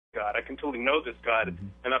God. I can totally know this God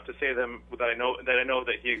enough to say them that I know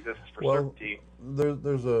that He exists for certainty.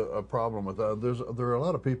 There's a problem with that. There are a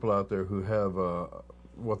lot of people out there who have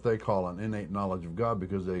what they call an innate knowledge of God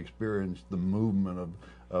because they experienced the movement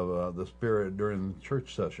of the Spirit during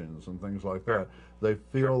church sessions and things like that. They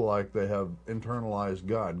feel like they have internalized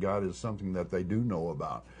God. God is something that they do know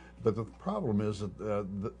about. But the problem is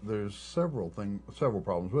that there's several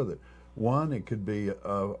problems with it. One, it could be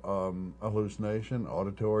a hallucination,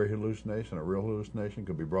 auditory hallucination, a real hallucination,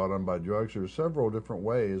 could be brought on by drugs. There's several different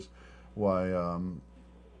ways why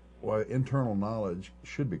internal knowledge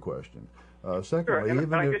should be questioned. Secondly,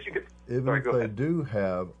 even if they do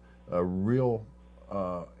have a real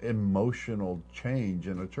emotional change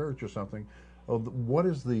in a church or something, what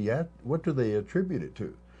do they attribute it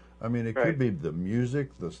to? I mean, it could be the music,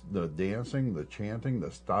 the dancing, the chanting,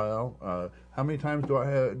 the style. How many times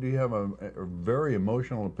do you have a very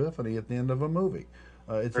emotional epiphany at the end of a movie?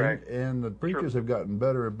 And the preachers have gotten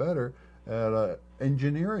better and better at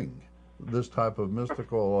engineering this type of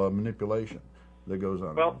mystical manipulation that goes on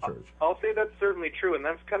in the church. I'll say that's certainly true, and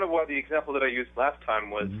that's kind of why the example that I used last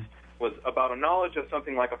time was about a knowledge of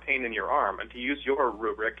something like a pain in your arm. And to use your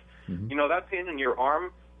rubric, that pain in your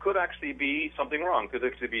arm could actually be something wrong. Could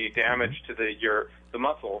actually be damage to the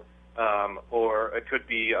muscle, or it could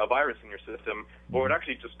be a virus in your system, or it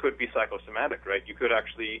actually just could be psychosomatic, right? You could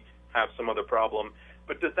actually have some other problem.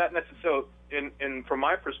 But does that necessarily, from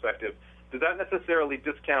my perspective, does that necessarily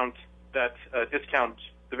discount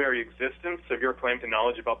the very existence of your claim to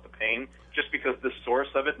knowledge about the pain, just because the source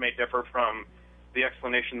of it may differ from the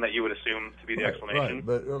explanation that you would assume to be the explanation?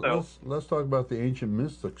 Right. But let's talk about the ancient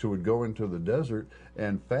mystics who would go into the desert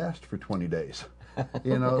and fast for 20 days.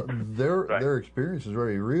 Their experience is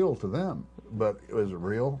very real to them. But is it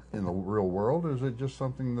real in the real world, or is it just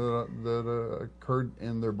something that occurred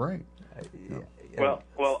in their brain? Well,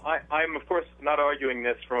 I'm of course not arguing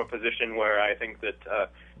this from a position where I think that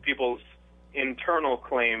people's internal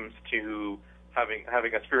claims to having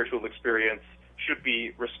a spiritual experience should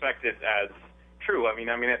be respected as true. I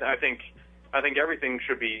think everything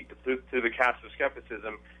should be through the cast of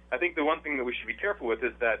skepticism. I think the one thing that we should be careful with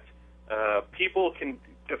is that people can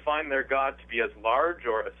define their God to be as large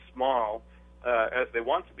or as small as they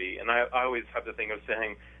want to be. And I always have the thing of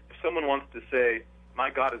saying, if someone wants to say, my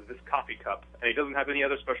God is this coffee cup, and he doesn't have any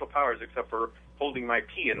other special powers except for holding my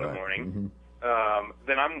tea in the morning,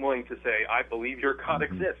 then I'm willing to say, I believe your God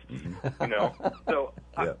exists. So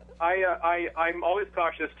I'm always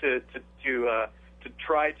cautious to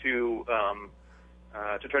try to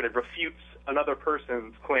refute another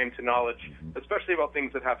person's claim to knowledge, especially about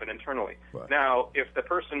things that happen internally. Now, if the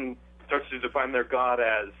person starts to define their God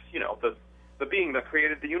as the being that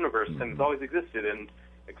created the universe and has always existed, and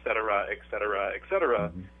et cetera, et cetera, et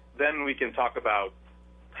cetera, then we can talk about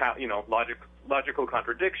how, logical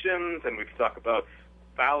contradictions, and we can talk about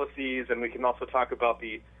fallacies, and we can also talk about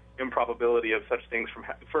the improbability of such things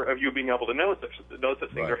of you being able to know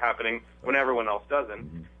such things are happening when everyone else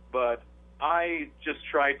doesn't. But I just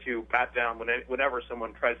try to bat down whenever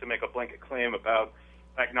someone tries to make a blanket claim about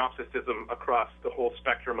agnosticism across the whole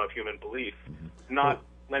spectrum of human belief, not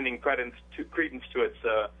lending credence to its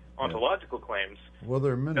ontological claims. Well,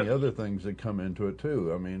 there are many other things that come into it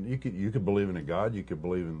too. I mean, you could believe in a God, you could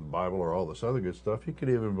believe in the Bible or all this other good stuff. You could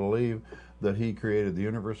even believe that He created the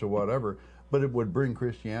universe or whatever, but it would bring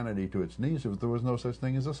Christianity to its knees if there was no such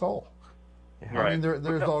thing as a soul. I mean,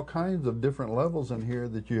 there's all kinds of different levels in here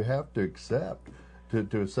that you have to accept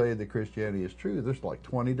to say that Christianity is true. There's like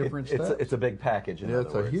 20 different steps. It's a big package.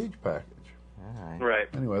 It's a huge package. All right. Right.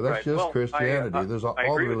 Anyway, that's just Christianity. There's all I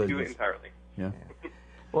agree religions. with you entirely. Yeah.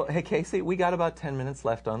 Well, hey, Casey, we got about 10 minutes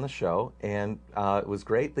left on the show, and it was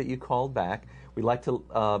great that you called back. We'd like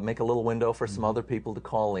to make a little window for some other people to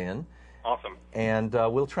call in. Awesome. And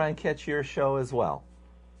we'll try and catch your show as well.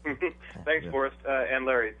 Thanks, Forrest and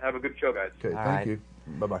Larry. Have a good show, guys. Okay, thank you.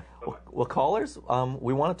 Bye-bye. Well, callers,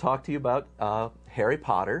 we want to talk to you about Harry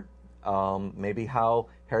Potter, maybe how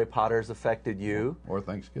Harry Potter's affected you. Or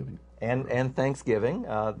Thanksgiving. And Thanksgiving.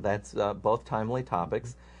 That's both timely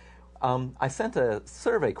topics. I sent a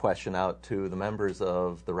survey question out to the members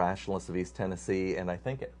of the Rationalists of East Tennessee and I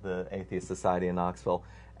think the Atheist Society in Knoxville,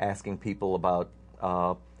 asking people about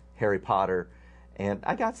Harry Potter, and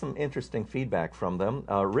I got some interesting feedback from them.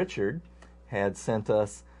 Richard had sent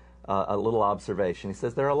us a little observation. He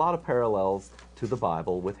says there are a lot of parallels to the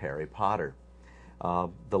Bible with Harry Potter.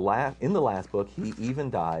 In the last book, he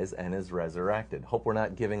even dies and is resurrected. Hope we're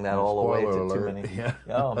not giving that all away to too many. Yeah.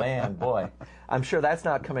 Oh man, boy! I'm sure that's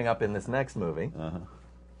not coming up in this next movie.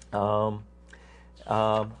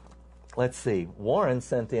 Let's see. Warren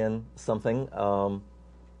sent in something.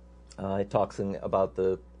 It talks about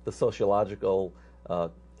the sociological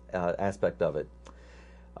aspect of it.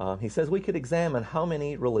 He says, we could examine how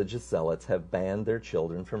many religious zealots have banned their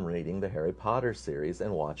children from reading the Harry Potter series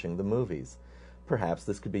and watching the movies. Perhaps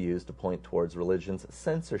this could be used to point towards religion's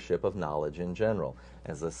censorship of knowledge in general.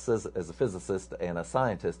 As a physicist and a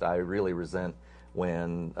scientist, I really resent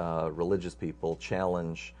when religious people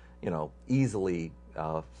challenge, easily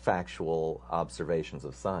factual observations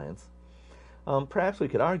of science. Perhaps we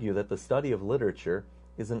could argue that the study of literature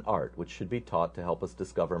is an art which should be taught to help us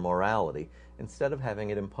discover morality instead of having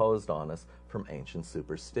it imposed on us from ancient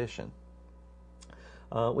superstition.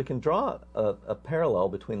 We can draw a parallel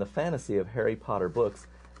between the fantasy of Harry Potter books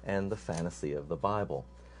and the fantasy of the Bible.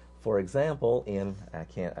 For example,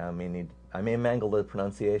 I may mangle the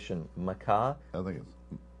pronunciation, Micah. I think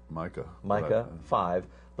it's Micah. Micah 5.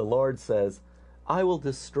 The Lord says, I will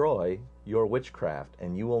destroy your witchcraft,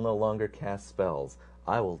 and you will no longer cast spells.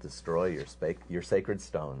 I will destroy your sacred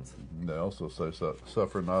stones. They also say,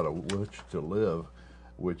 suffer not a witch to live,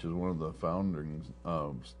 which is one of the founding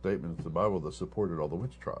statements of the Bible that supported all the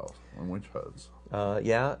witch trials and witch hunts.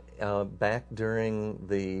 Back during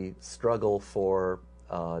the struggle for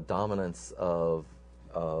dominance of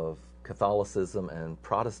Catholicism and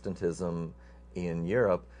Protestantism in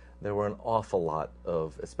Europe, there were an awful lot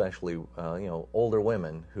of, especially older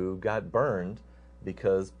women who got burned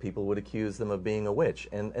because people would accuse them of being a witch,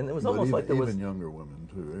 and it was almost like there was even younger women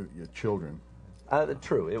too, children.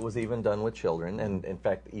 True, it was even done with children, and in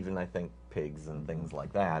fact, even I think pigs and things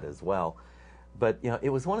like that as well. But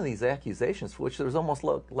it was one of these accusations for which there was almost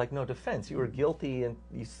like no defense. You were guilty, and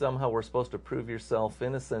you somehow were supposed to prove yourself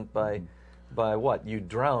innocent by what? You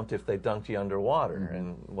drowned if they dunked you underwater. Mm-hmm.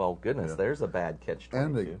 And, well, goodness, there's a bad catch-22.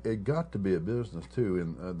 And it got to be a business, too.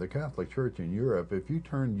 In the Catholic Church in Europe, if you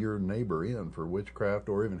turned your neighbor in for witchcraft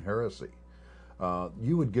or even heresy,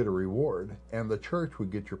 you would get a reward, and the church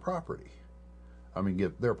would get your property.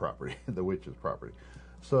 Get their property, the witch's property.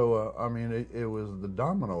 So, it was the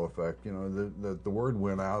domino effect, the word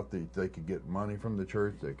went out that they could get money from the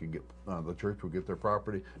church, they could get, the church would get their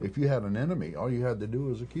property. If you had an enemy, all you had to do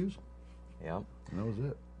was accuse them. Yeah. And that was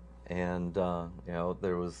it. And,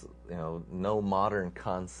 there was, no modern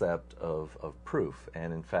concept of proof.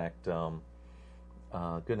 And in fact,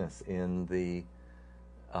 goodness, in the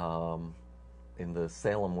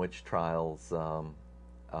Salem witch trials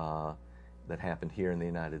that happened here in the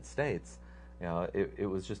United States, it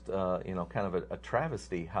was just, kind of a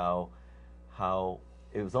travesty how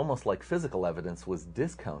it was almost like physical evidence was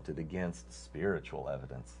discounted against spiritual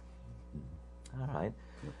evidence. All right.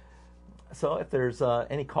 So if there's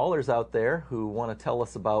any callers out there who want to tell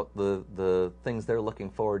us about the things they're looking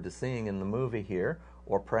forward to seeing in the movie here,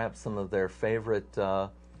 or perhaps some of their favorite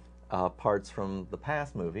parts from the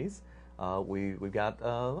past movies, we've got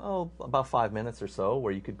about 5 minutes or so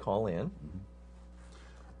where you could call in.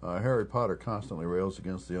 Mm-hmm. Harry Potter constantly rails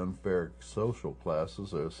against the unfair social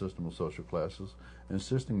classes, a system of social classes,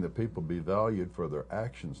 insisting that people be valued for their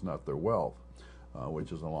actions, not their wealth.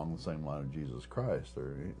 Which is along the same line of Jesus Christ.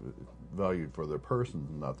 They're valued for their persons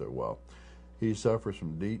and not their wealth. He suffers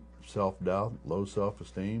from deep self-doubt, low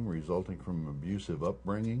self-esteem, resulting from abusive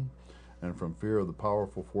upbringing and from fear of the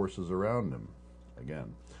powerful forces around him.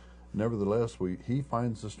 Again, nevertheless, he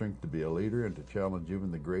finds the strength to be a leader and to challenge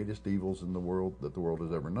even the greatest evils in the world that the world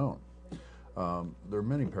has ever known. There are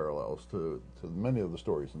many parallels to many of the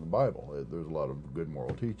stories in the Bible. There's a lot of good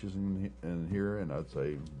moral teachings in here, and I'd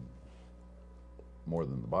say more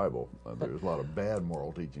than the Bible. There's a lot of bad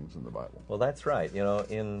moral teachings in the Bible. Well, that's right.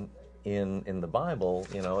 In the Bible,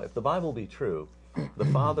 if the Bible be true, the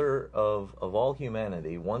father of all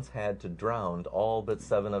humanity once had to drown all but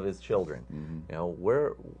 7 of his children. Mm-hmm.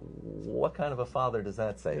 What kind of a father does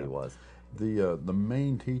that say he was? The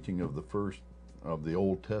main teaching of the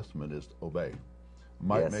Old Testament is to obey.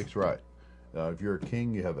 Might makes right. If you're a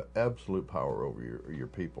king, you have absolute power over your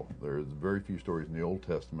people. There's very few stories in the Old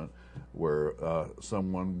Testament where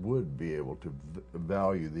someone would be able to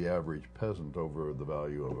value the average peasant over the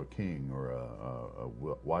value of a king or a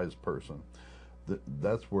wise person.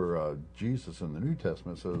 That's where Jesus in the New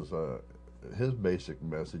Testament says his basic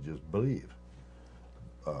message is believe.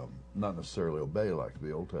 Not necessarily obey like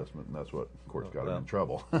the Old Testament, and that's what, of course, got him in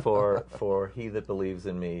trouble. for he that believes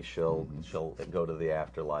in me shall go to the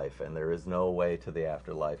afterlife, and there is no way to the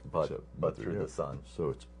afterlife but through the Son. So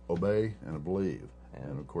it's obey and believe,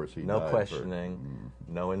 and of course he no died questioning,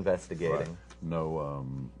 no investigating, right. No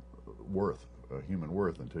human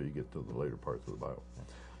worth until you get to the later parts of the Bible.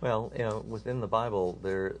 Well, within the Bible,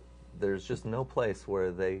 there's just no place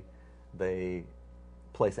where they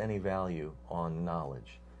place any value on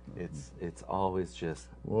knowledge. It's always just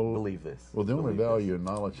believe this. Well, the only value in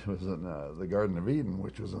knowledge was in the Garden of Eden,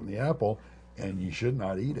 which was in the apple, and you should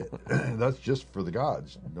not eat it. That's just for the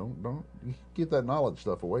gods. Don't keep that knowledge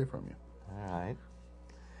stuff away from you. All right.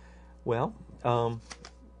 Well,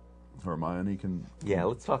 Hermione can. Yeah,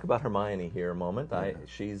 let's talk about Hermione here a moment. Yeah.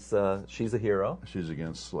 She's a hero. She's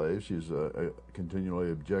against slaves. She's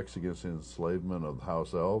continually objects against the enslavement of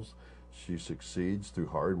house elves. She succeeds through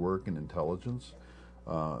hard work and intelligence.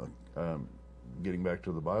 Getting back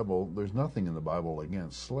to the Bible, there's nothing in the Bible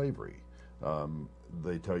against slavery.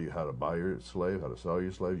 They tell you how to buy your slave, how to sell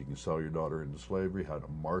your slave. You can sell your daughter into slavery, how to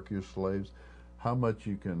mark your slaves, how much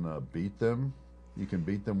you can beat them. You can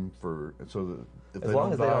beat them so that if they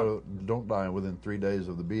don't die within 3 days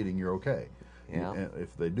of the beating, you're okay. Yeah. And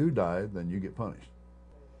if they do die, then you get punished.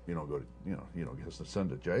 You don't go to, you don't get sent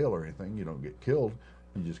to jail or anything. You don't get killed.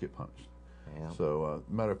 You just get punished. Yeah. So,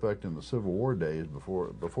 matter of fact, in the Civil War days,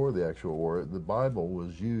 before the actual war, the Bible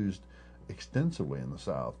was used extensively in the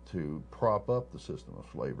South to prop up the system of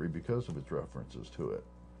slavery because of its references to it.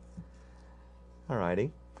 All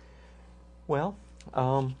righty. Well,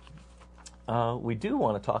 we do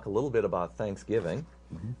want to talk a little bit about Thanksgiving.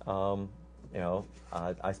 Mm-hmm.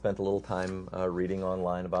 I spent a little time reading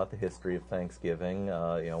online about the history of Thanksgiving.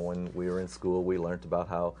 When we were in school, we learned about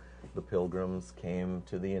how the Pilgrims came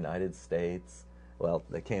to the United States. Well,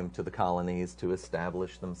 they came to the colonies to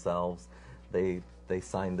establish themselves. They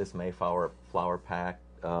signed this Mayflower Pact.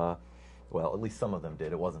 Well, at least some of them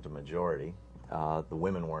did. It wasn't a majority. The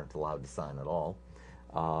women weren't allowed to sign at all.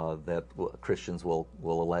 That Christians will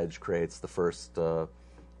allege creates the first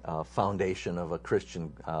foundation of a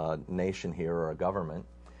Christian nation here, or a government.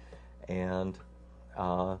 And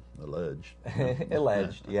alleged.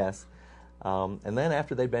 Alleged, yes. And then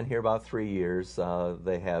after they'd been here about 3 years,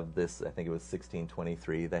 they have this, I think it was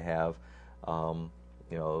 1623, they have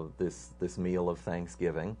this meal of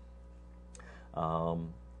Thanksgiving.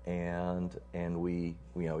 And we,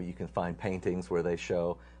 you can find paintings where they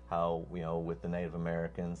show how, with the Native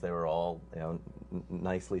Americans, they were all,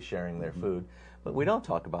 nicely sharing their food. But we don't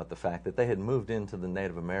talk about the fact that they had moved into the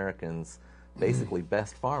Native Americans' basically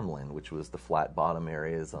best farmland, which was the flat bottom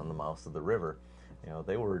areas on the mouths of the river.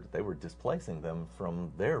 They were displacing them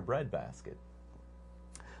from their breadbasket.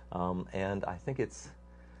 And I think it's,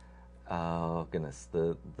 oh goodness,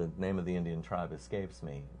 the name of the Indian tribe escapes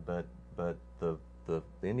me, but the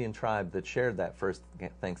Indian tribe that shared that first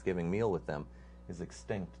Thanksgiving meal with them is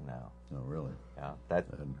extinct now. Oh, really? Yeah, I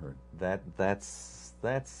hadn't heard.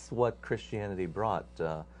 That's what Christianity brought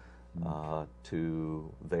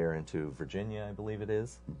into Virginia, I believe it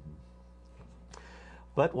is. Mm-hmm.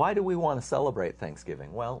 But why do we want to celebrate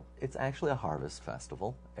Thanksgiving? Well, it's actually a harvest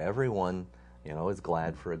festival. Everyone, is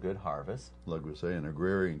glad for a good harvest. Like we say, in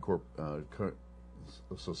agrarian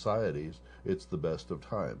societies, it's the best of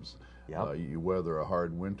times. Yep. You weather a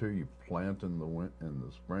hard winter, you plant in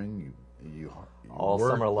the spring, you all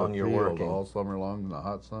work summer long you're working. All summer long in the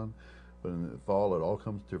hot sun. But in the fall, it all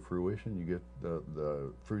comes to fruition. You get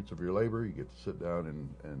the fruits of your labor. You get to sit down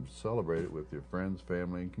and celebrate it with your friends,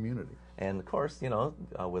 family, and community. And of course,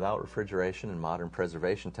 without refrigeration and modern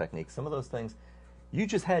preservation techniques, some of those things, you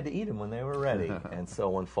just had to eat them when they were ready. And so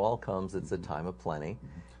when fall comes, it's a time of plenty,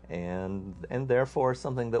 and therefore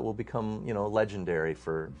something that will become, legendary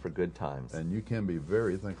for good times. And you can be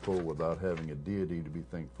very thankful without having a deity to be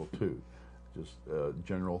thankful to. Just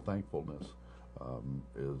general thankfulness.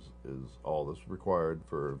 Is all that's required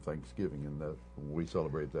for Thanksgiving, and that we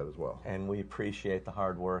celebrate that as well. And we appreciate the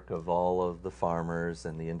hard work of all of the farmers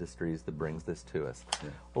and the industries that brings this to us. Yeah.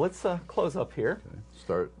 Well, let's close up here.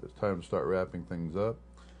 Okay. It's time to start wrapping things up.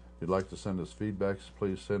 If you'd like to send us feedbacks,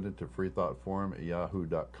 please send it to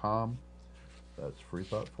freethoughtforum@yahoo.com. That's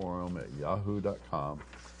freethoughtforum@yahoo.com.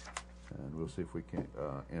 And we'll see if we can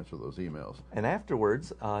answer those emails. And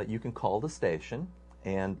afterwards, you can call the station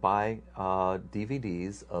and buy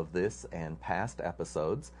DVDs of this and past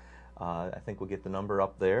episodes. I think we'll get the number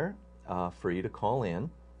up there for you to call in.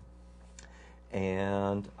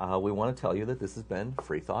 And we want to tell you that this has been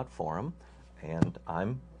Freethought Forum, and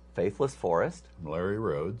I'm Faithless Forrest. I'm Larry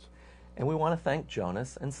Rhodes. And we want to thank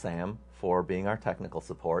Jonas and Sam for being our technical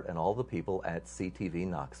support, and all the people at CTV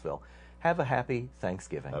Knoxville. Have a happy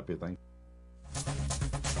Thanksgiving. Happy Thanksgiving.